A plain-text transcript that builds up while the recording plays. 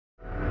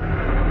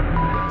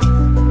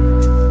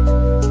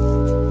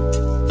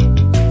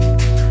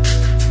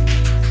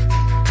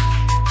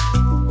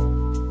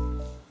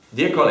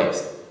Dear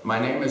colleagues, my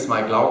name is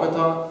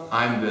Laukoetter.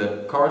 I'm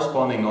the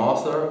corresponding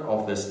author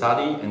of the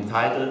study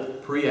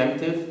entitled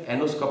Pre-emptive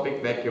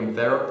endoscopic vacuum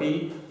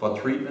therapy for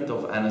treatment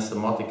of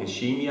anastomotic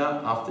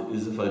ischemia after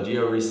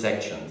esophageal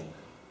resections.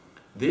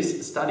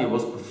 This study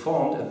was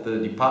performed at the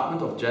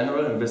Department of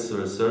General and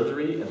Visceral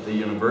Surgery at the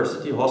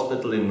University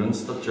Hospital in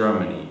Münster,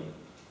 Germany.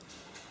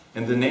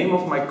 In the name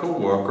of my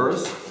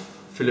co-workers,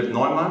 Philipp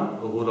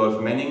Neumann, Rudolf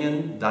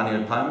Mennigen,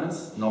 Daniel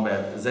Palmes,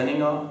 Norbert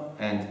Senninger,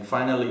 and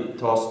finally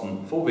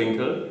Thorsten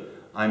Vohwinkel,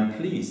 I'm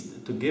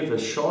pleased to give a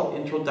short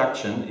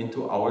introduction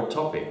into our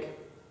topic.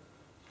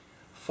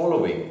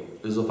 Following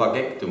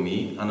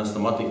esophagectomy,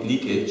 anastomotic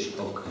leakage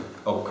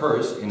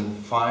occurs in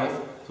 5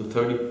 to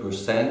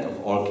 30%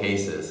 of all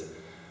cases,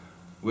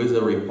 with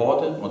a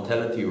reported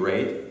mortality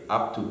rate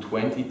up to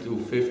 20 to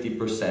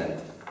 50%.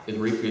 It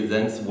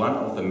represents one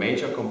of the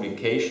major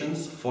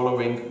complications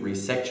following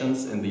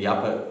resections in the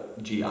upper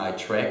GI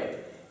tract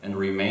and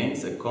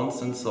remains a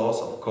constant source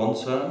of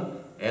concern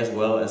as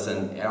well as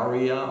an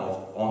area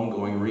of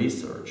ongoing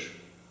research.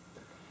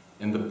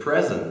 In the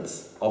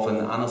presence of an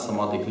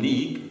anastomotic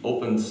leak,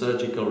 open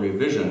surgical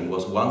revision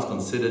was once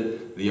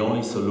considered the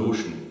only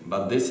solution,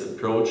 but this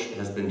approach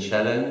has been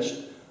challenged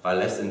by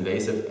less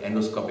invasive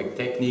endoscopic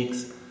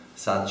techniques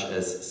such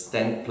as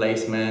stent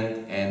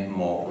placement and,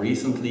 more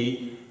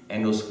recently,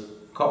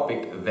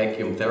 endoscopic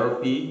vacuum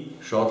therapy,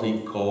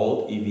 shortly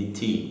called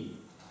EVT.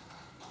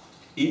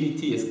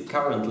 EVT is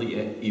currently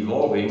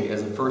evolving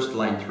as a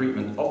first-line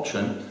treatment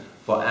option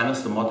for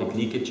anastomotic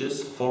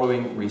leakages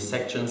following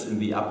resections in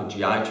the upper GI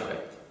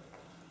tract.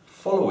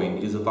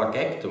 Following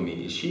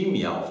esophagectomy,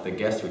 ischemia of the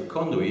gastric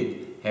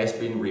conduit has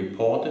been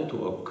reported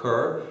to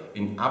occur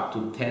in up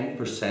to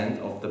 10%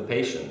 of the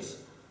patients.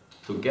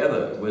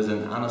 Together with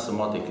an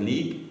anastomotic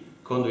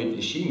leak, conduit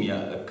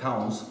ischemia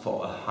accounts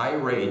for a high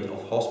rate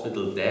of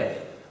hospital death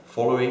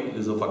following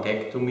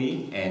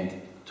esophagectomy and,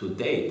 to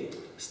date,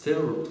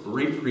 still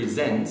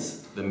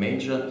represents the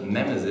major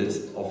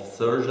nemesis of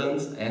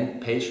surgeons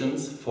and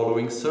patients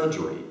following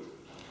surgery.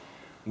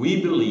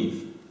 We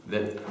believe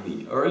that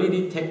the early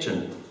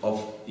detection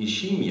of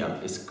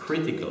ischemia is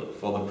critical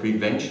for the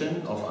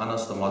prevention of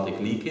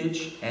anastomotic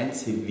leakage and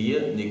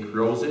severe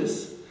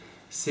necrosis,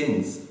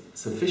 since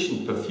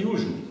sufficient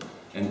perfusion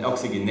and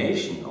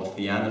oxygenation of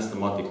the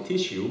anastomotic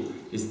tissue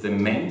is the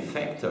main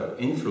factor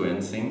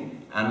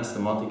influencing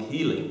anastomotic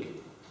healing.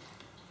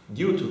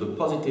 Due to the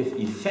positive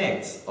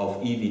effects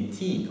of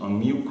EVT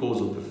on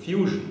mucosal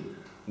perfusion,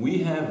 we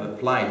have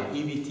applied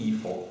EVT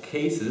for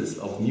cases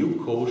of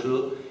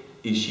mucosal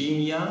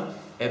ischemia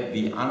at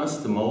the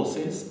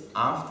anastomosis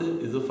after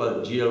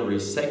esophageal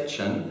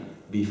resection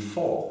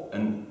before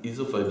an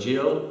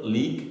esophageal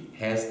leak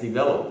has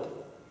developed.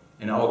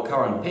 In our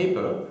current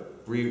paper,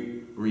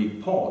 we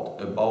report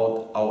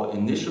about our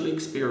initial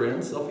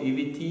experience of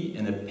EVT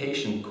in a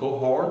patient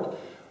cohort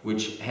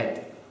which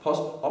had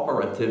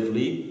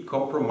post-operatively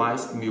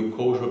compromised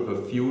mucosal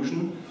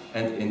perfusion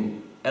and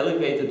an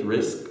elevated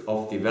risk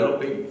of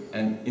developing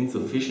an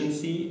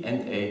insufficiency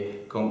and a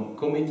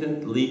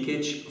concomitant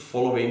leakage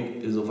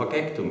following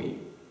esophagectomy.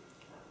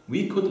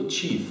 We could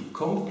achieve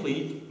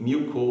complete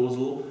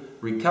mucosal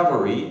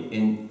recovery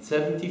in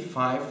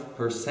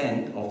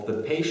 75% of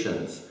the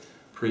patients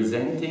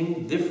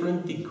presenting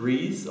different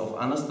degrees of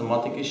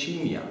anastomotic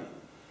ischemia.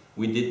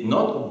 We did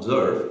not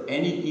observe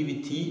any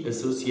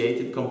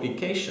EVT-associated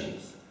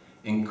complications.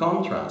 In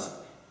contrast,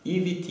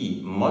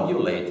 EVT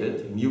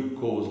modulated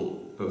mucosal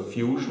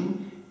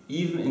perfusion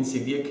even in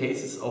severe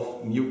cases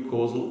of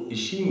mucosal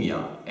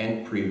ischemia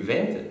and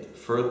prevented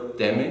further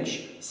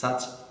damage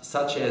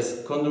such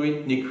as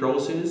conduit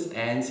necrosis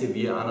and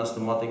severe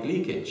anastomotic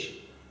leakage.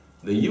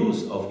 The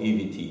use of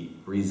EVT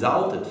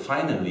resulted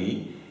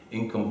finally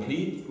in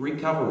complete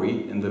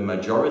recovery in the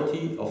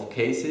majority of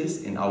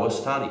cases in our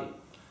study.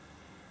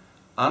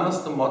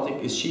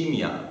 Anastomotic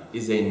ischemia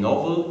is a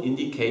novel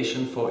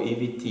indication for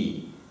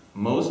EVT.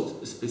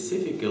 Most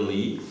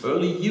specifically,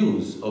 early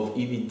use of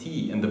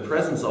EVT in the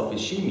presence of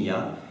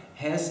ischemia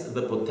has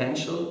the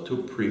potential to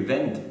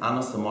prevent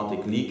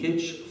anastomotic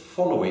leakage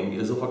following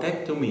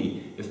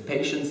esophagectomy if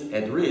patients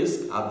at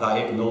risk are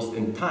diagnosed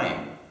in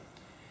time.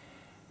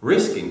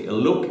 Risking a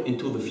look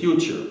into the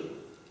future.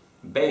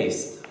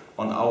 Based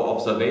on our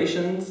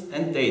observations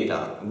and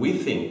data, we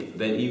think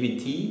that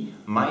EVT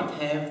might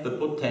have the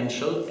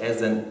potential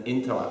as an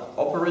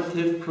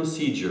intraoperative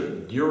procedure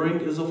during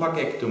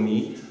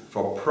esophagectomy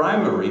for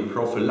primary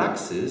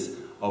prophylaxis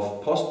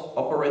of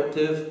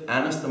post-operative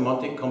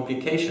anastomotic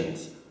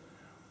complications.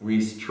 We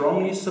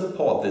strongly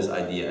support this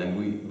idea and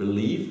we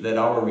believe that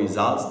our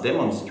results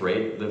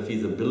demonstrate the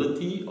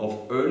feasibility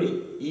of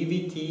early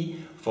EVT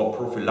for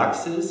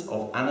prophylaxis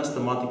of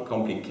anastomotic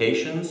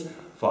complications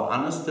for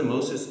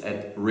anastomosis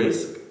at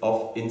risk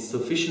of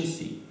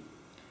insufficiency.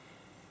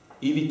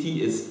 EVT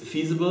is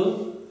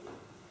feasible,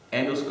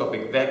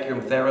 endoscopic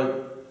vacuum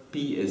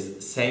therapy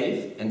is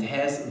safe and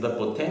has the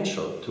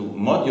potential to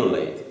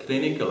modulate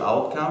clinical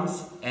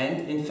outcomes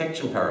and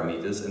infection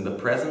parameters in the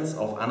presence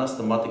of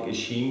anastomotic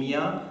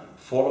ischemia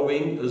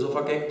following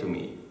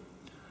esophagectomy.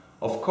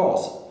 Of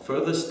course,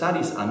 further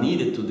studies are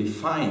needed to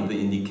define the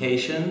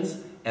indications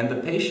and the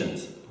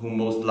patients who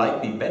most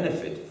likely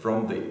benefit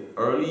from the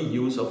early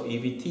use of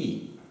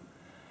EVT.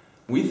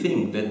 We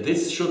think that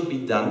this should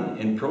be done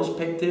in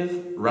prospective,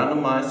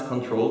 randomized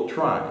controlled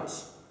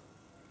trials.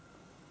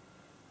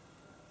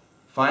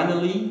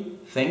 Finally,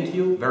 thank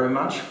you very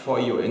much for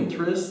your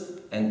interest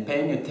and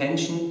paying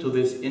attention to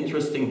this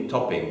interesting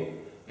topic.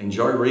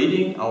 Enjoy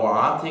reading our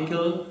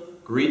article,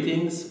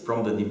 Greetings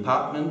from the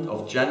Department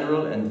of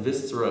General and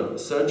Visceral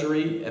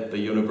Surgery at the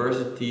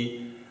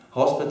University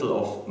Hospital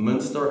of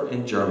Münster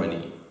in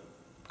Germany.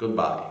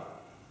 Goodbye.